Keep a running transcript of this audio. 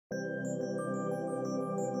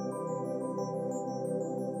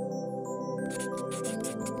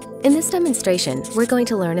In this demonstration, we're going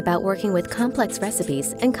to learn about working with complex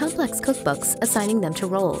recipes and complex cookbooks, assigning them to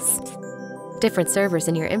roles. Different servers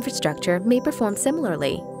in your infrastructure may perform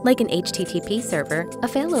similarly, like an HTTP server, a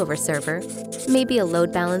failover server, maybe a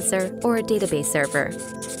load balancer, or a database server.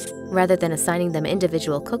 Rather than assigning them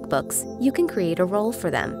individual cookbooks, you can create a role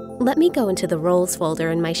for them. Let me go into the roles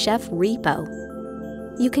folder in my chef repo.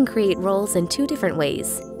 You can create roles in two different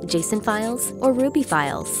ways, JSON files or Ruby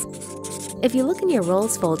files. If you look in your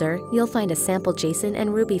roles folder, you'll find a sample JSON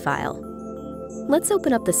and Ruby file. Let's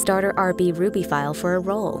open up the starter RB Ruby file for a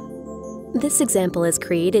role. This example is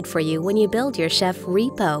created for you when you build your chef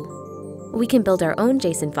repo. We can build our own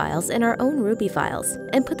JSON files and our own Ruby files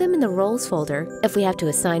and put them in the roles folder if we have to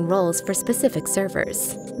assign roles for specific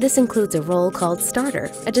servers. This includes a role called starter,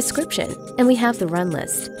 a description, and we have the run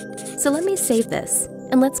list. So let me save this,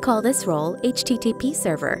 and let's call this role HTTP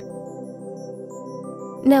server.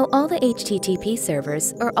 Now all the HTTP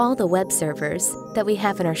servers, or all the web servers, that we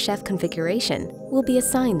have in our chef configuration will be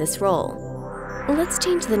assigned this role. Let's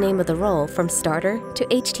change the name of the role from starter to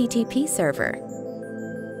HTTP server.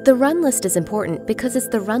 The run list is important because it's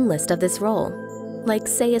the run list of this role, like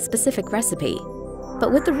say a specific recipe.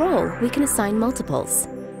 But with the role, we can assign multiples.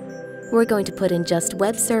 We're going to put in just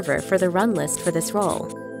web server for the run list for this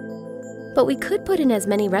role. But we could put in as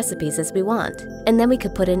many recipes as we want, and then we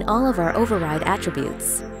could put in all of our override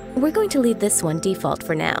attributes. We're going to leave this one default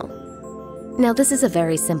for now. Now this is a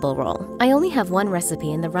very simple role. I only have one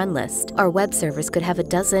recipe in the run list. Our web servers could have a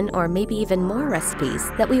dozen or maybe even more recipes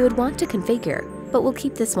that we would want to configure, but we'll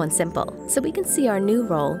keep this one simple, so we can see our new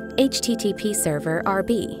role, HTTP server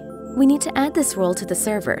RB. We need to add this role to the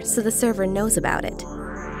server so the server knows about it.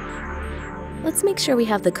 Let's make sure we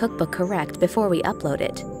have the cookbook correct before we upload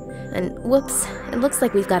it. And whoops, it looks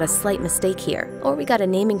like we've got a slight mistake here, or we got a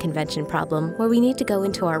naming convention problem where we need to go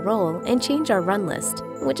into our role and change our run list,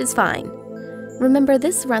 which is fine. Remember,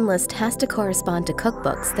 this run list has to correspond to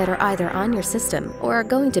cookbooks that are either on your system or are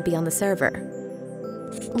going to be on the server.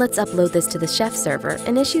 Let's upload this to the chef server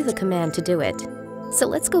and issue the command to do it. So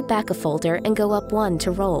let's go back a folder and go up one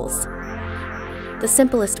to roles. The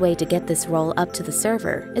simplest way to get this role up to the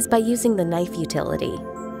server is by using the knife utility.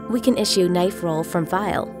 We can issue knife role from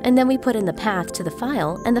file, and then we put in the path to the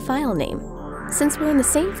file and the file name. Since we're in the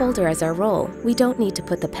same folder as our role, we don't need to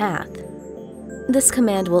put the path. This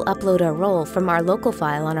command will upload our role from our local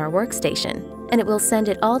file on our workstation, and it will send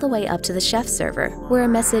it all the way up to the chef server, where a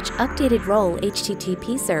message updated role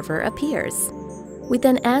HTTP server appears. We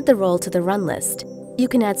then add the role to the run list. You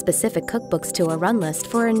can add specific cookbooks to a run list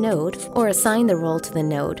for a node, or assign the role to the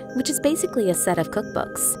node, which is basically a set of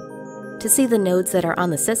cookbooks. To see the nodes that are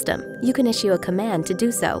on the system, you can issue a command to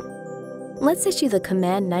do so. Let's issue the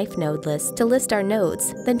command knife node list to list our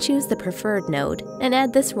nodes, then choose the preferred node and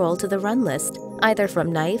add this role to the run list, either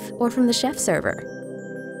from knife or from the chef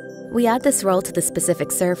server. We add this role to the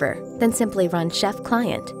specific server, then simply run chef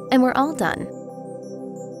client, and we're all done.